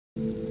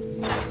Please,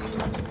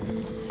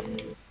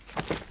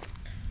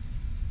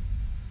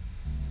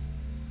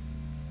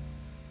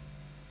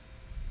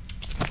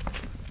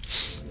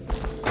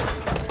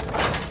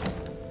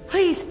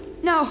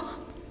 no!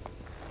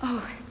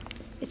 Oh,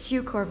 it's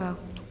you, Corvo.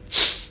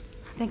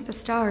 Thank the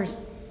stars.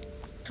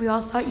 We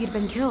all thought you'd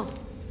been killed.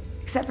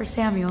 Except for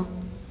Samuel.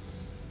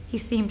 He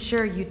seemed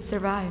sure you'd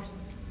survived.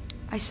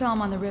 I saw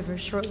him on the river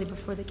shortly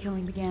before the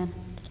killing began.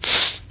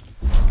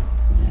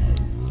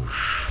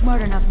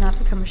 Smart enough not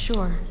to come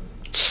ashore.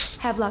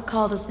 Havelock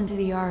called us into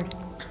the yard,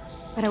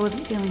 but I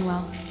wasn't feeling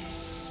well.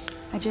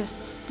 I just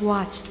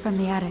watched from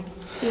the attic.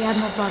 The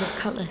Admiral brought his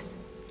cutlass.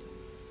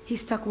 He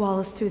stuck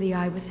Wallace through the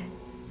eye with it.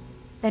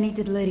 Then he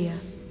did Lydia.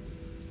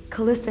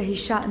 Callista he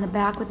shot in the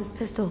back with his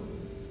pistol.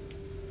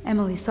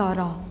 Emily saw it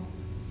all.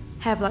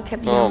 Havelock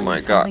kept yelling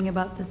something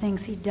about the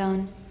things he'd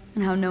done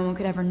and how no one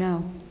could ever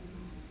know.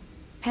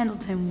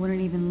 Pendleton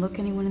wouldn't even look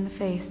anyone in the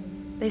face.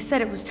 They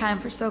said it was time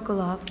for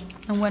Sokolov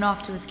and went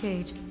off to his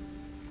cage.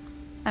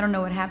 I don't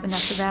know what happened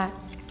after that.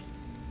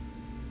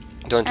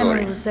 Don't worry.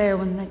 Emily was there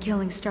when the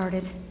killing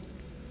started.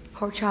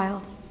 Poor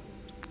child.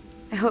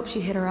 I hope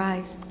she hit her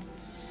eyes.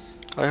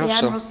 I hope the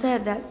so. Admiral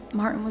said that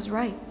Martin was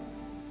right.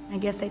 I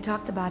guess they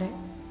talked about it.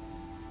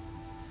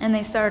 And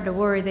they started to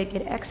worry they'd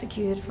get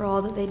executed for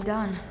all that they'd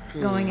done,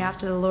 going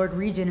after the Lord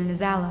Regent and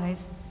his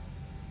allies.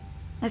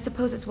 I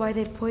suppose it's why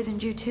they've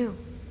poisoned you too.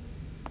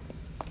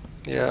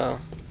 Yeah.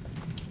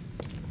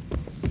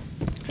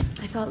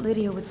 I thought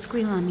Lydia would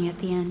squeal on me at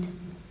the end.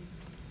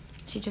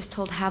 She just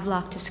told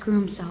Havelock to screw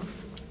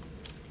himself.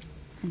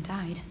 And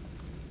died.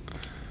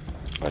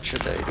 What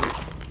should I do?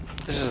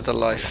 This is the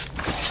life.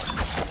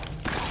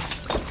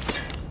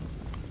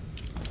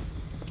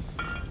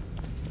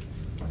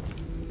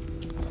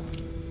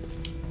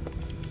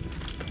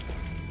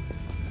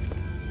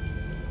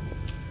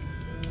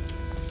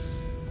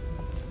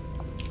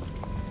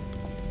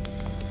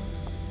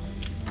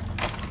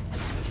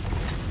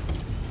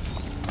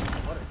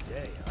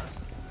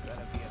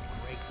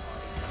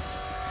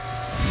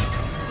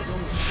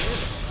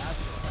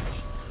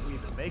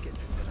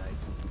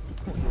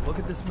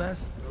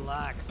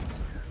 Relax.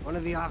 One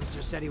of the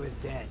officers said he was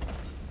dead.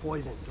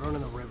 Poisoned, thrown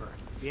in the river.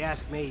 If you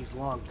ask me, he's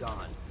long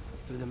gone.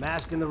 Threw the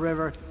mask in the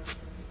river,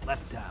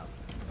 left town.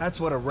 That's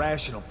what a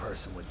rational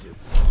person would do.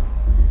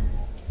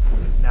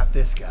 Not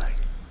this guy.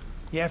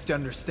 You have to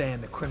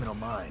understand the criminal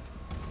mind.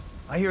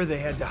 I hear they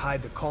had to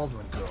hide the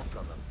Cauldron girl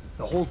from him,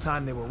 the whole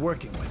time they were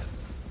working with him.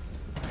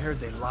 I heard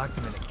they locked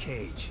him in a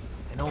cage,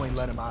 and only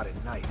let him out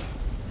at night.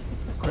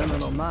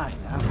 Criminal mind,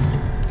 huh?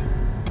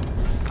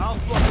 I'll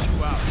flush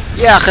you out.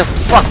 Yeah,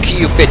 fuck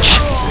you, bitch.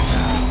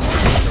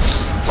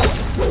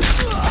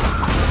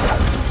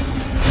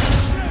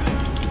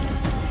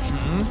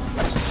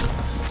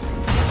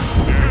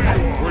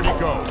 Where'd he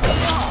go?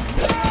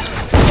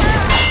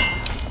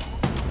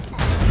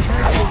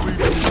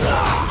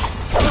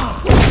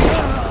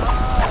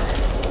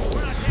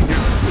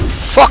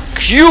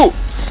 Fuck you!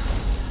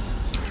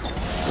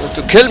 You want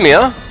to kill me,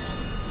 huh?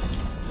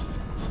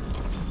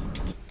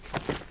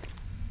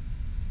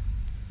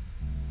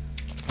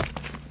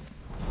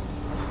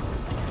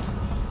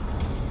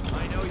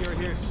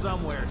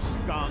 Somewhere,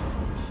 scum.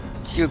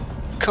 You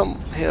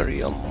come here,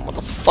 you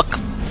motherfucker.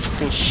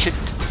 Fucking shit.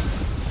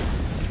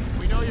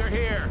 We know you're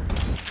here.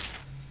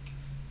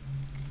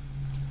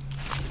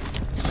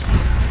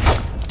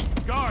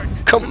 Guards.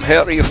 Come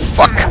here, you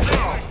fuck.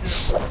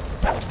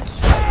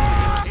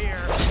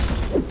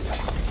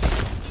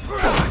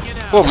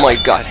 Oh my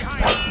god.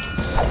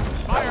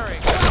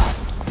 Firing.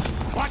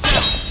 Watch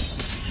out.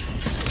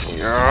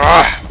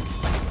 Yeah.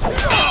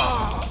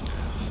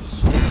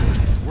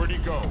 Where'd he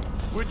go?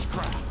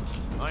 Witchcraft.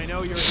 I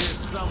know you're here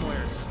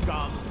somewhere,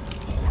 scum.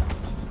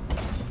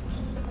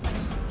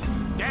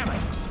 Damn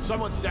it!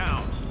 Someone's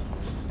down.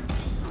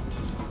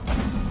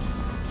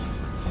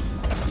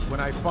 When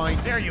I find...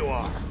 There you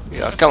are!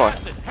 Yeah, come on.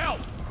 Help!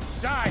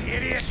 Die,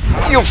 idiot!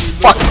 You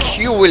fuck!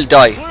 You will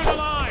die! Clear the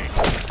line!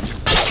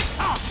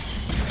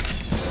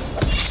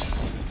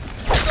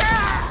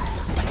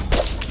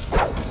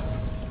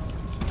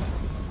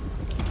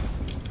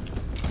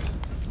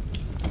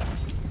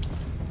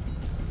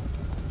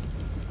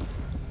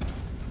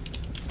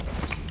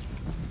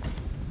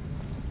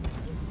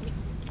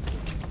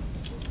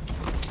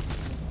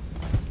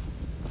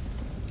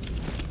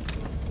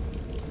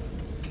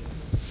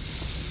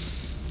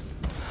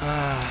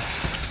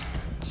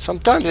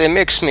 Sometimes they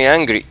makes me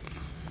angry.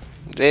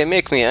 They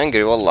make me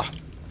angry, wallah.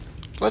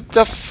 What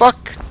the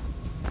fuck?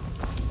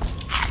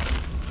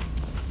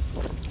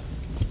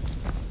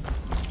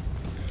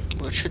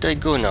 Where should I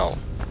go now?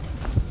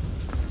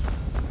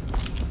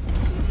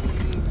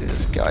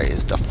 This guy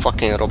is the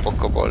fucking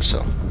Robocop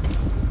also.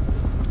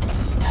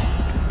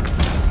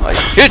 I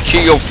hit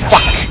you, you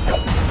fuck!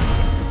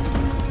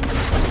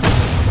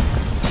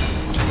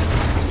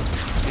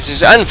 This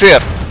is unfair.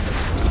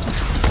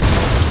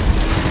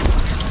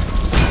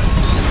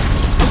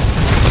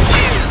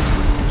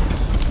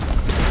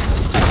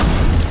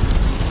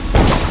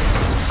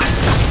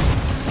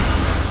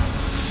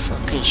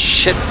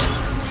 Shit.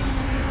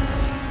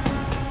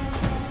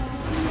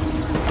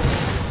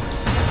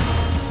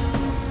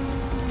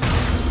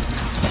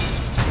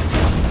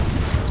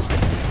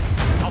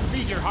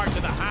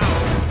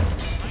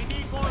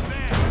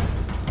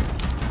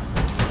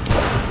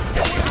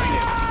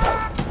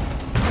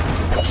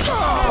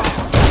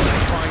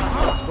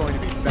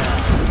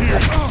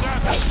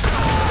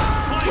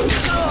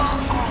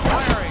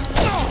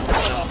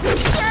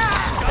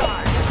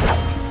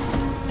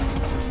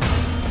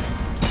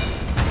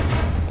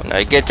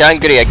 I get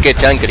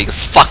angry,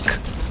 fuck!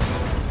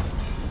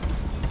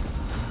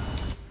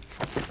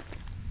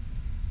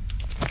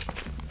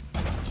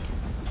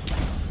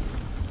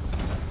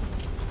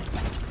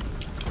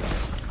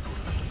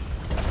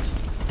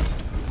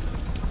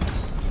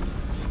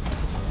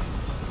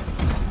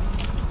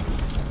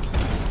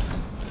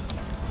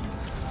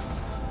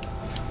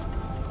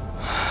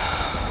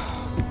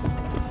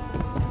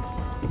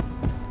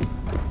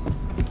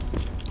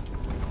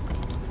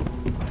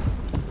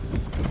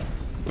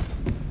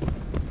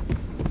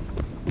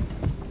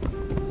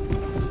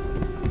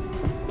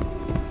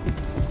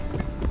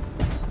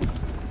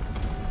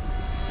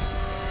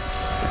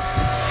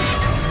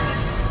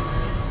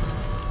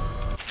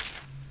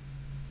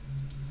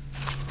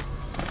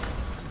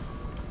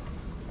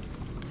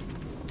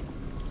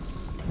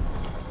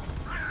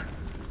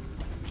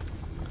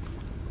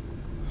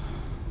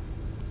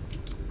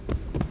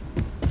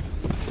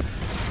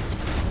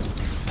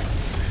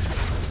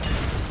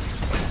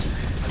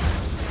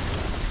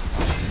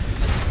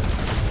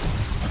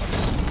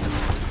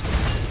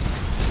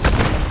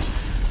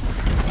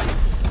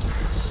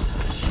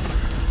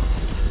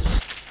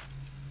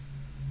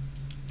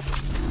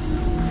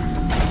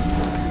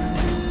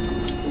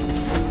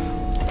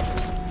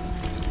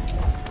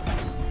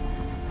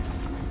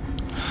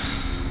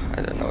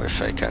 I don't know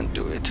if I can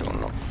do it or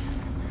not.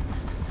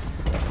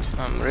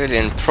 I'm really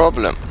in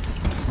problem.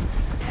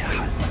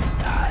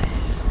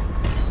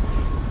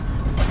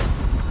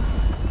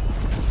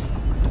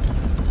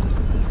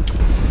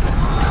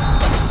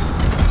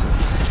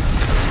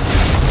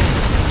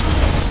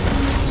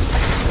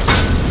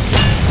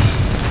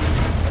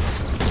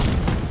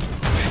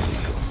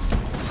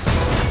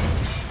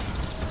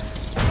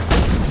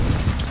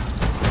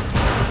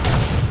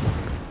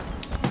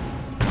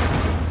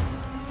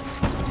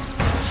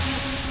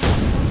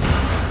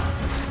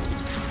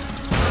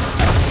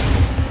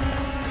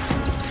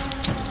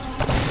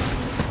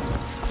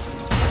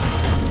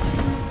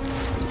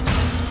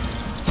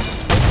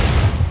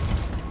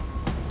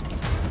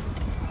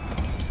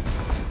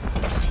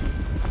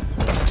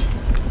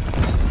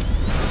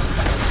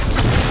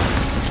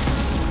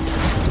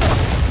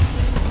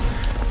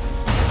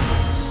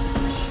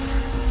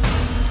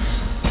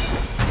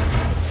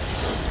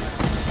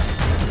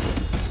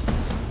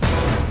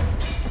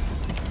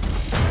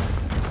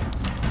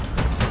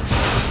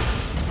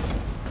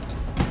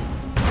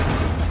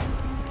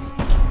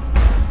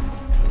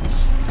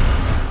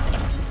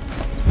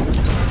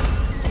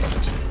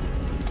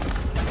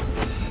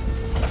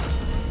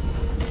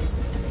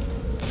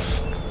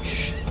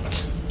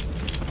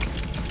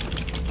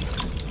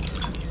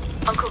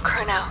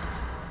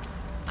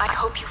 I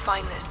hope you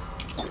find this.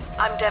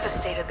 I'm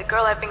devastated. The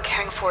girl I've been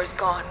caring for is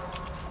gone.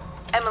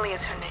 Emily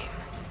is her name.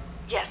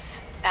 Yes,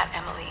 that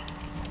Emily.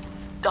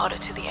 Daughter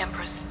to the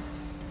Empress.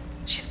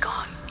 She's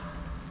gone.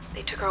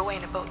 They took her away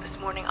in a boat this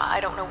morning. I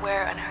don't know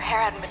where, and her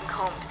hair hadn't been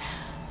combed.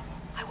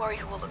 I worry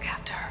who will look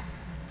after her.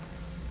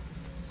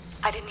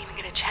 I didn't even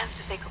get a chance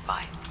to say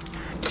goodbye.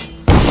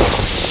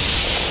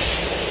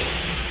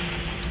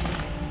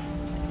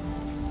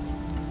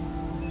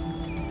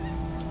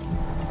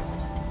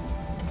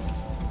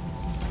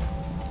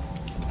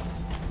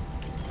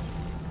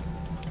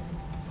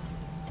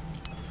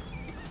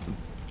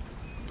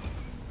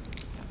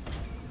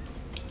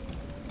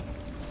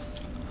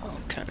 How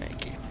can I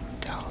get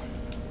down?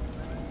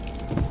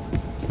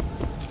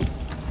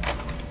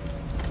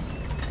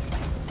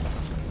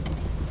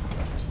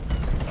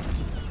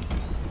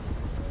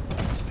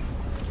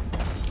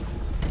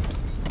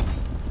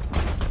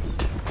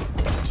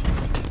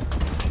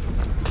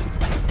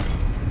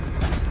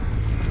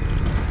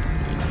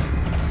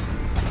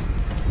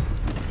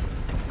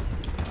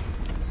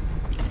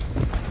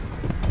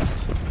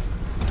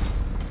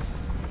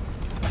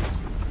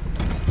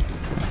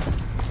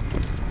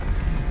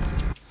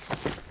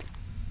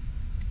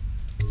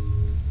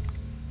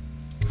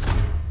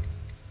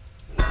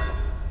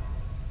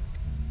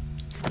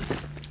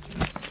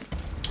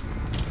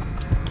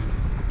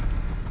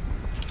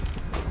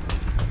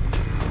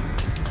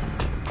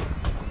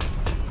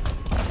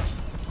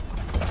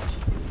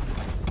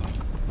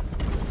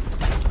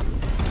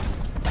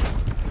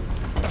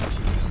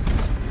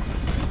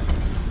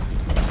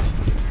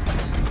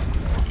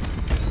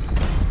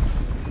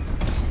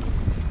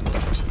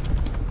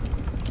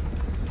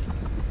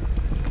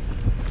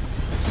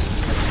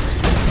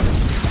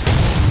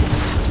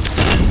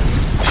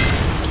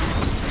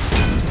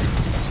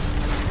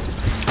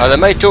 هذا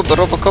ما يتوب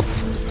بالروبوكوب.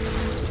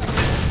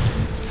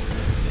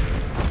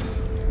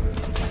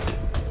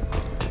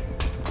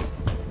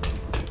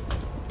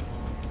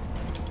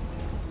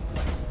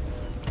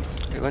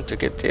 I want to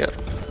get there.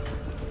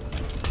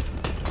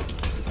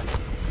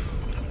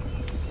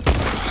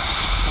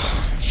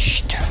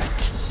 Damn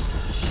it.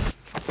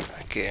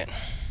 Again.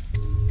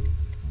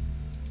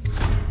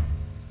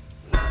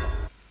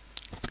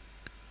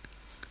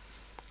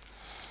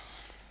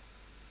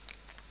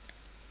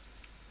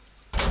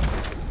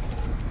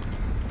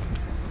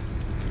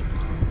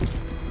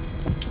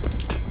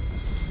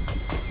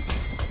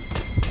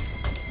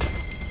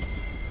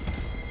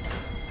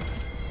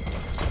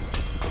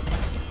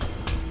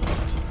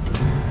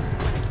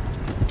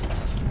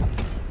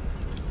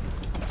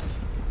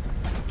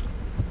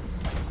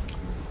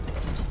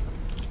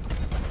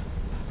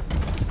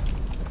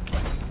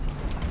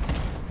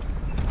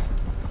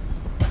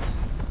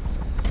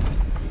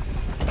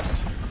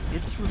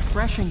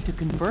 refreshing to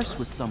converse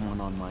with someone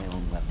on my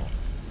own level.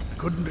 I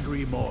couldn't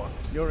agree more.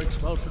 Your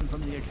expulsion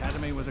from the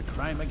Academy was a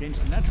crime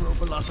against natural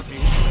philosophy.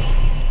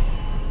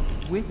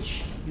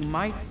 Which you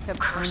might have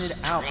pointed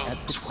out at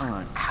the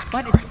time.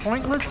 But it's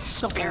pointless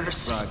to hold a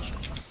grudge.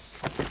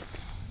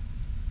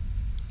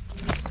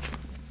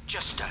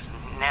 Just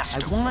a nest I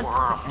of want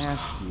worms. to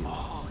ask you.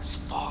 All is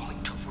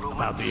falling to ruin.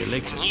 About the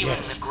elixir, Even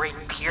yes. the great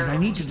And I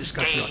need to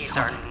discuss your days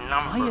topic.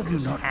 are Why have you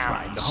numbered not as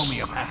tried the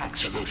homeopathic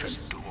solution?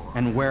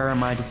 And where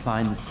am I to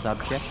find the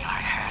subject?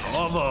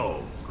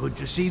 Although, good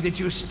to see that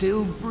you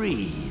still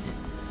breathe.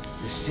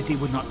 The city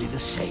would not be the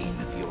same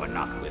if you were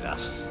not with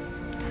us.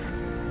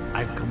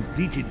 I've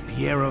completed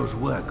Piero's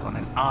work on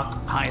an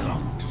arc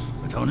pylon,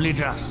 but only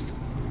just.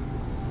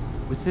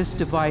 With this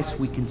device,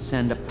 we can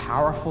send a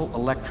powerful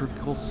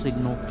electrical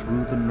signal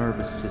through the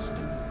nervous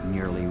system,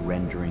 nearly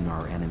rendering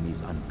our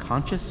enemies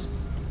unconscious,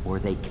 or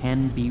they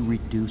can be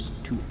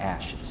reduced to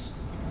ashes.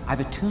 I've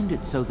attuned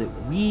it so that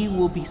we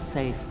will be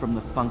safe from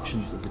the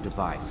functions of the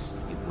device.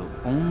 It will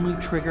only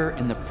trigger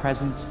in the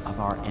presence of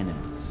our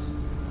enemies.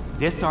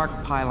 This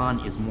arc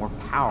pylon is more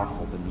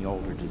powerful than the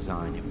older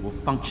design. It will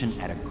function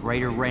at a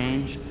greater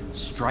range,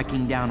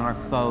 striking down our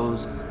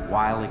foes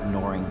while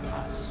ignoring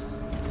us.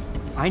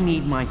 I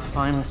need my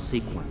final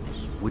sequence,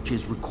 which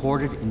is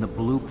recorded in the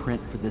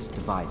blueprint for this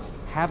device.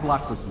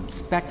 Havelock was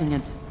inspecting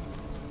it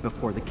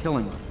before the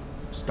killing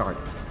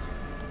started.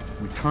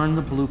 Return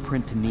the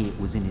blueprint to me. It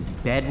was in his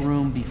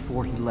bedroom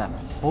before he left.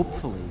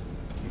 Hopefully,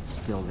 it's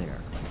still there.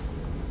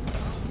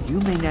 You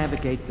may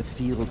navigate the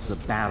fields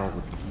of battle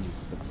with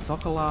ease, but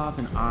Sokolov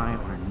and I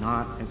are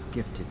not as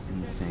gifted in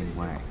the same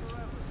way.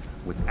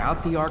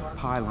 Without the arc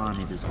pylon,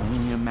 it is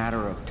only a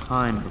matter of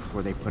time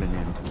before they put an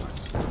end to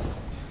us.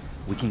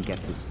 We can get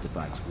this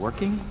device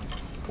working,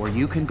 or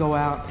you can go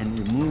out and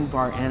remove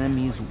our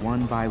enemies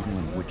one by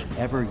one,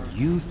 whichever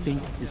you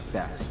think is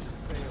best.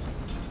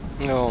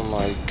 Oh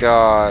my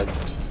god.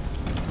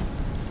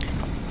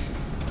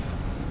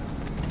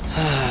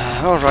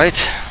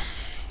 Alright.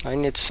 I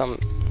need some...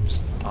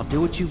 I'll do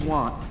what you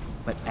want,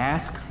 but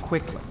ask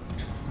quickly.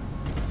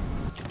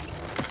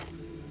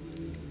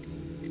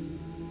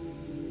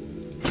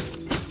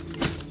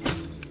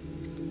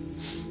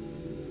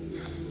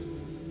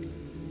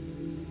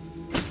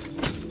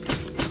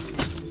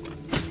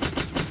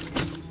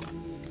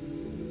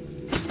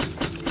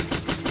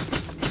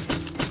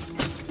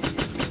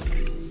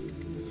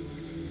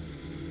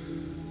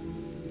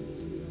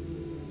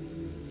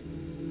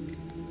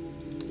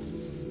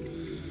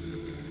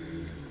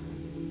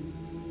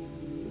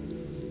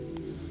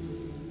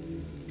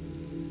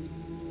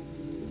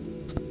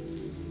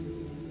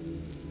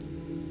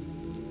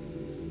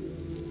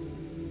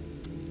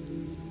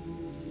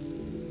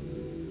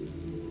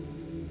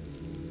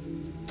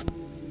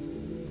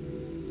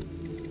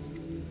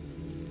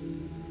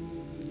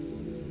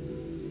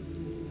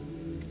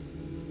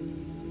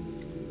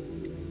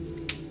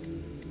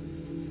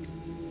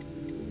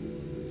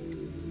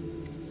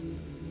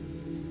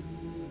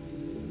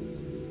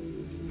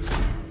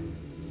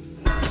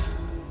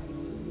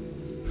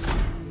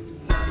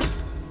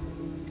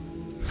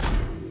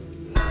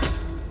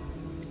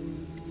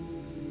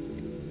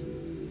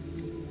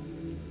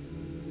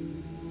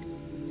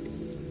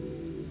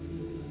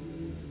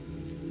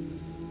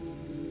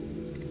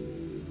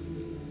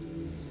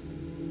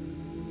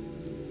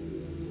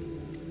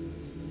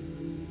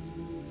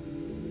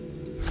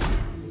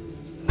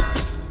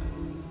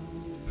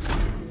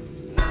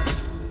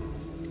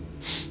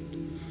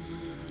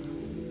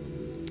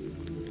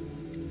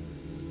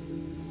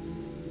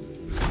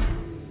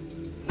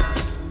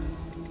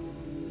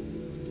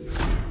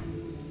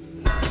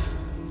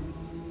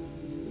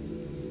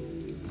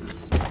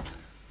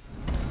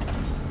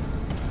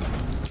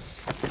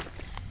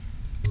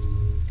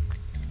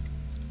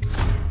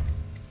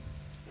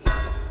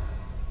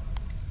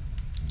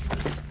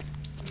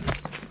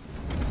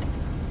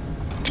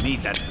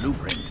 Need that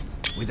blueprint.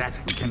 With that,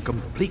 we can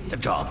complete the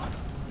job.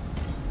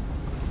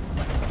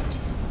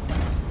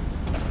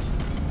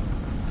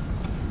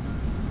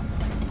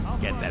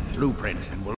 Get that blueprint and we'll